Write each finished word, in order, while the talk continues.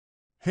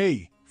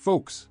Hey,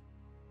 folks!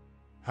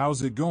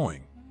 How's it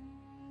going?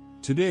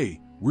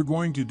 Today, we're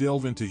going to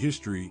delve into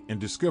history and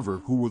discover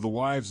who were the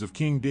wives of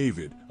King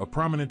David, a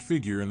prominent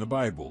figure in the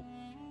Bible.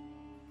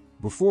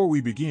 Before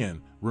we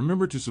begin,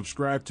 remember to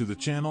subscribe to the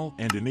channel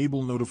and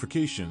enable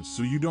notifications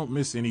so you don't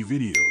miss any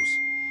videos.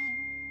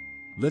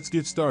 Let's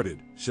get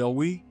started, shall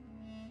we?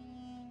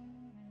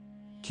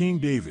 King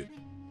David,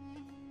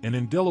 an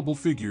indelible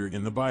figure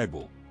in the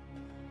Bible.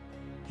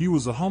 He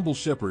was a humble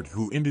shepherd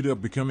who ended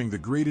up becoming the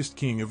greatest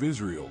king of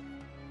Israel.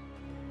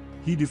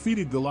 He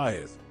defeated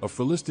Goliath, a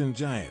Philistine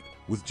giant,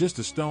 with just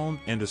a stone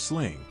and a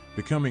sling,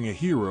 becoming a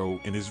hero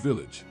in his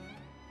village.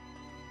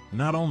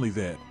 Not only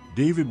that,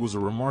 David was a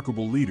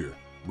remarkable leader,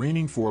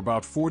 reigning for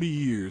about 40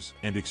 years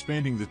and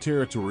expanding the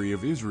territory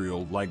of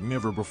Israel like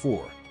never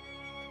before.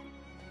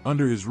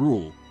 Under his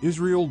rule,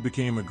 Israel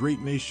became a great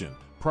nation,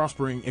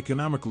 prospering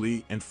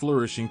economically and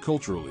flourishing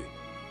culturally.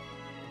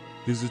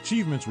 His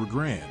achievements were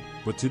grand,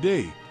 but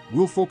today,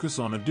 we'll focus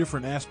on a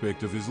different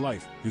aspect of his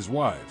life, his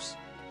wives.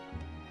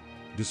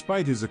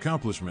 Despite his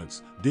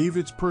accomplishments,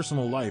 David's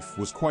personal life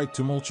was quite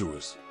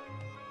tumultuous.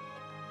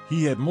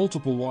 He had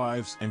multiple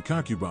wives and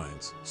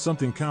concubines,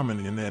 something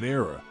common in that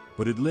era,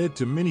 but it led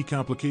to many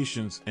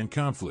complications and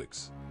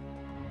conflicts.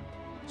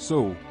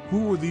 So,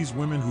 who were these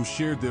women who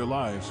shared their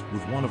lives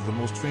with one of the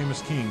most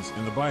famous kings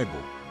in the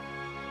Bible?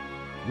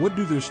 What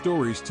do their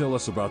stories tell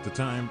us about the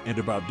time and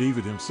about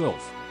David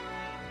himself?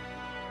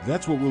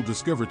 That's what we'll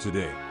discover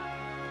today.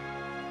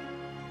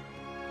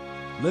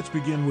 Let's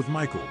begin with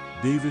Mical,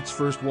 David's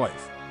first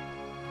wife.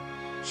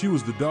 She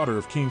was the daughter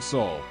of King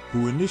Saul,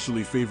 who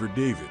initially favored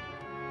David.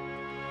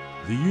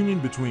 The union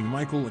between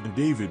Mical and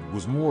David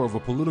was more of a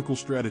political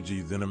strategy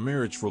than a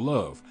marriage for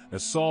love,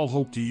 as Saul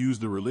hoped to use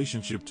the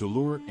relationship to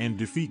lure and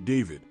defeat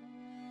David.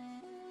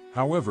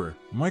 However,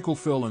 Mical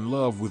fell in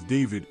love with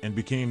David and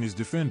became his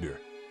defender.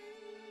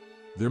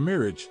 Their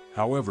marriage,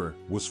 however,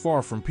 was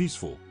far from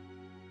peaceful.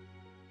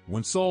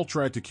 When Saul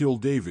tried to kill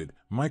David,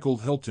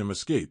 Mical helped him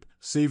escape,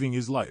 saving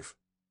his life.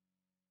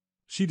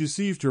 She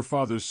deceived her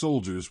father's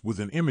soldiers with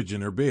an image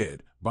in her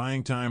bed,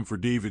 buying time for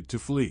David to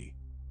flee.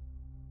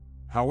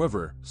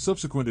 However,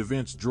 subsequent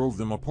events drove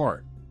them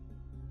apart.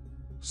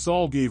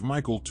 Saul gave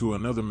Mical to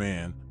another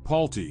man,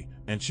 Palti,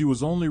 and she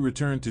was only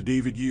returned to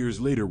David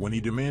years later when he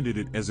demanded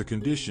it as a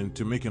condition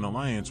to make an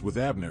alliance with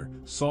Abner,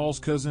 Saul's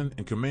cousin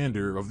and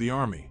commander of the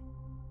army.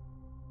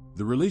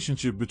 The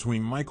relationship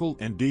between Mical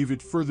and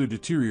David further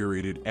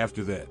deteriorated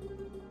after that.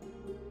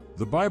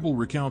 The Bible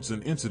recounts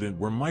an incident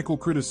where Mical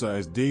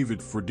criticized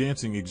David for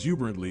dancing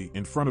exuberantly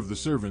in front of the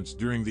servants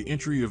during the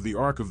entry of the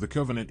Ark of the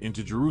Covenant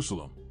into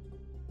Jerusalem.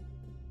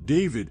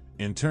 David,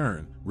 in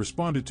turn,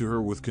 responded to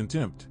her with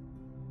contempt.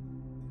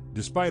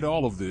 Despite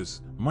all of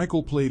this,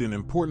 Mical played an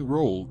important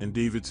role in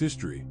David's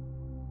history.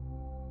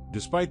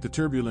 Despite the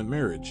turbulent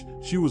marriage,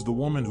 she was the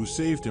woman who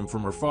saved him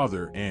from her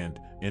father and,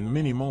 in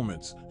many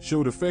moments,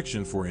 showed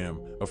affection for him,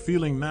 a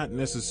feeling not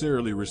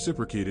necessarily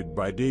reciprocated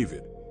by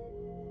David.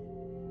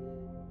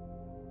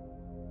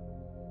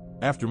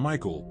 After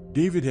Mical,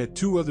 David had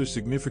two other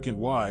significant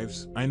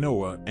wives,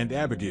 Ainoah and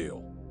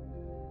Abigail.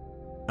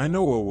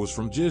 Ainoah was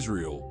from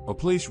Jezreel, a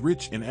place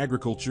rich in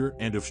agriculture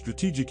and of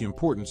strategic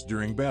importance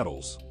during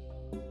battles.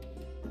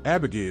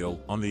 Abigail,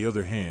 on the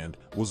other hand,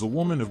 was a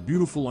woman of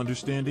beautiful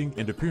understanding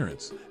and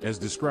appearance, as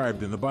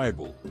described in the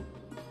Bible.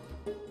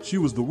 She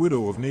was the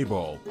widow of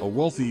Nabal, a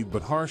wealthy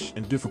but harsh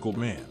and difficult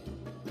man.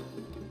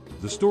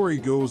 The story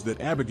goes that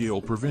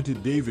Abigail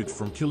prevented David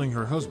from killing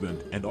her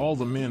husband and all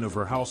the men of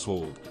her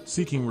household,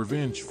 seeking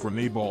revenge for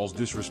Nabal's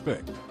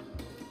disrespect.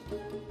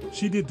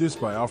 She did this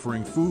by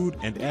offering food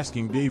and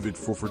asking David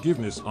for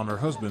forgiveness on her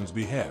husband's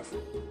behalf.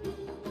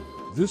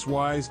 This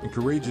wise and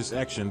courageous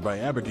action by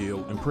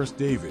Abigail impressed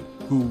David,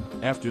 who,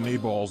 after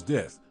Nabal's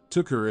death,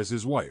 took her as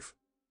his wife.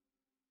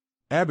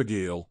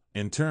 Abigail,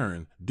 in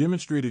turn,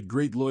 demonstrated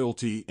great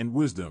loyalty and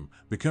wisdom,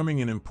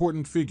 becoming an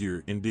important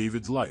figure in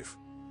David's life.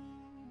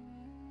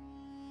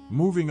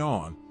 Moving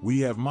on,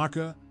 we have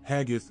Maaca,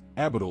 Hagite,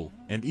 Abital,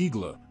 and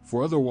Egla,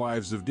 four other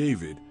wives of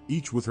David,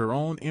 each with her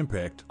own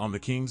impact on the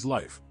king's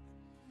life.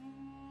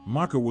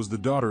 Maaca was the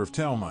daughter of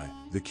Talmai,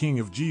 the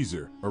king of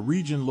Gezer, a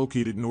region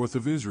located north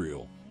of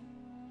Israel.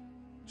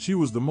 She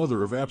was the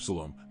mother of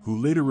Absalom, who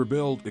later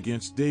rebelled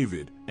against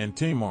David, and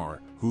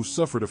Tamar, who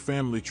suffered a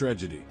family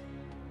tragedy.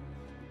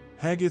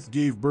 Hagite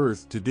gave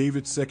birth to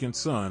David's second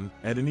son,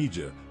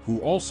 Adonijah, who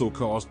also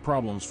caused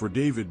problems for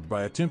David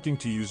by attempting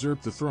to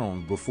usurp the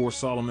throne before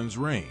Solomon's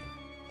reign.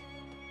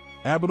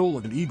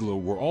 Abital and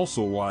Egla were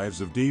also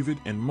wives of David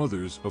and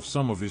mothers of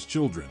some of his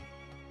children.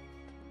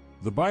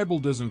 The Bible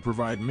doesn't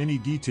provide many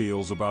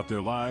details about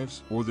their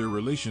lives or their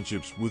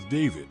relationships with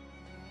David.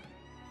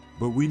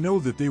 But we know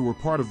that they were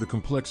part of the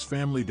complex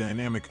family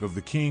dynamic of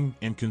the king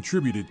and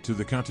contributed to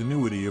the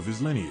continuity of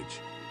his lineage.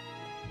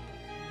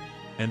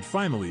 And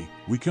finally,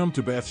 we come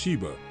to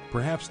Bathsheba,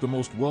 perhaps the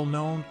most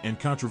well-known and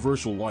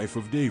controversial wife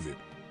of David.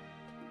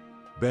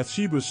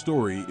 Bathsheba's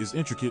story is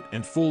intricate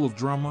and full of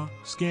drama,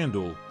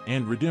 scandal,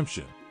 and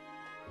redemption.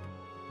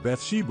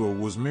 Bathsheba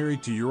was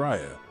married to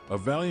Uriah, a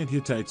valiant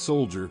Hittite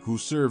soldier who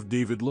served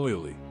David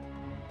loyally.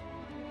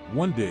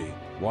 One day,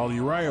 while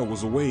Uriah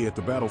was away at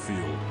the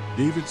battlefield,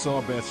 David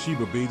saw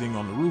Bathsheba bathing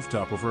on the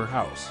rooftop of her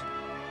house.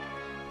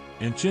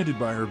 Enchanted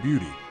by her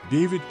beauty,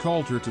 David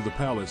called her to the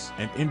palace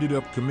and ended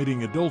up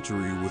committing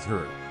adultery with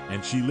her,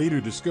 and she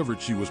later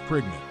discovered she was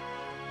pregnant.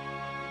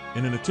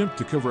 In an attempt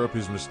to cover up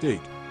his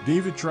mistake,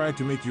 David tried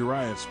to make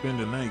Uriah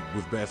spend a night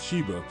with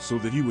Bathsheba so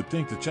that he would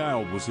think the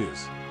child was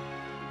his.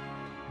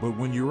 But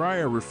when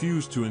Uriah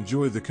refused to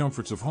enjoy the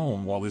comforts of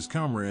home while his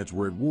comrades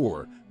were at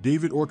war,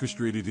 David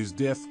orchestrated his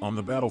death on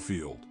the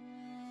battlefield.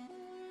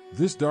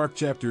 This dark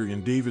chapter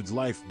in David's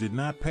life did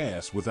not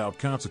pass without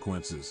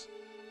consequences.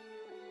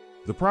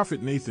 The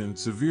prophet Nathan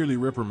severely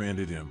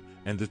reprimanded him,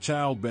 and the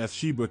child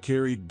Bathsheba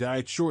carried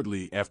died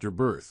shortly after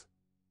birth.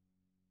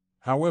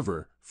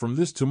 However, from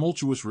this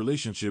tumultuous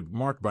relationship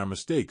marked by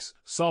mistakes,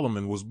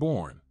 Solomon was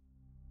born.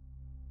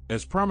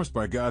 As promised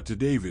by God to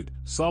David,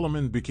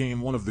 Solomon became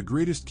one of the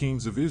greatest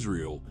kings of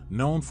Israel,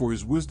 known for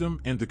his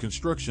wisdom and the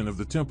construction of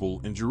the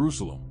temple in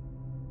Jerusalem.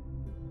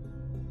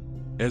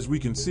 As we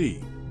can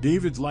see,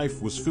 David's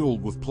life was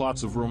filled with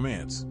plots of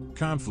romance,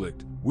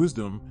 conflict,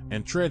 wisdom,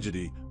 and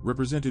tragedy,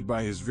 represented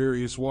by his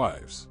various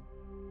wives.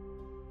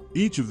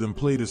 Each of them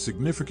played a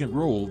significant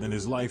role in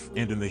his life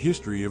and in the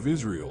history of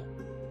Israel.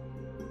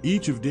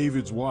 Each of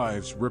David's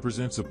wives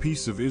represents a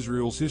piece of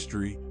Israel's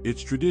history,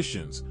 its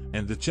traditions,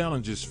 and the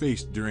challenges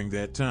faced during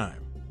that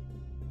time.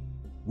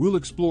 We'll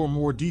explore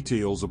more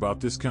details about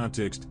this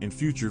context in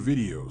future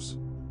videos.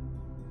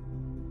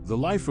 The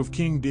life of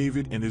King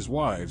David and his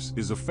wives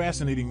is a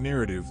fascinating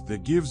narrative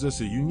that gives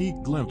us a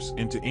unique glimpse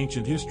into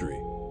ancient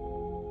history.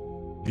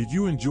 Did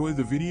you enjoy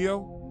the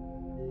video?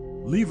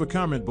 Leave a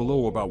comment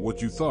below about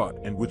what you thought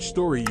and which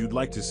story you'd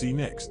like to see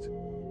next.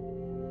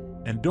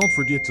 And don't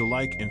forget to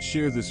like and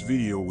share this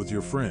video with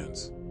your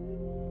friends.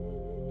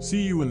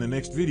 See you in the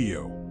next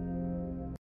video.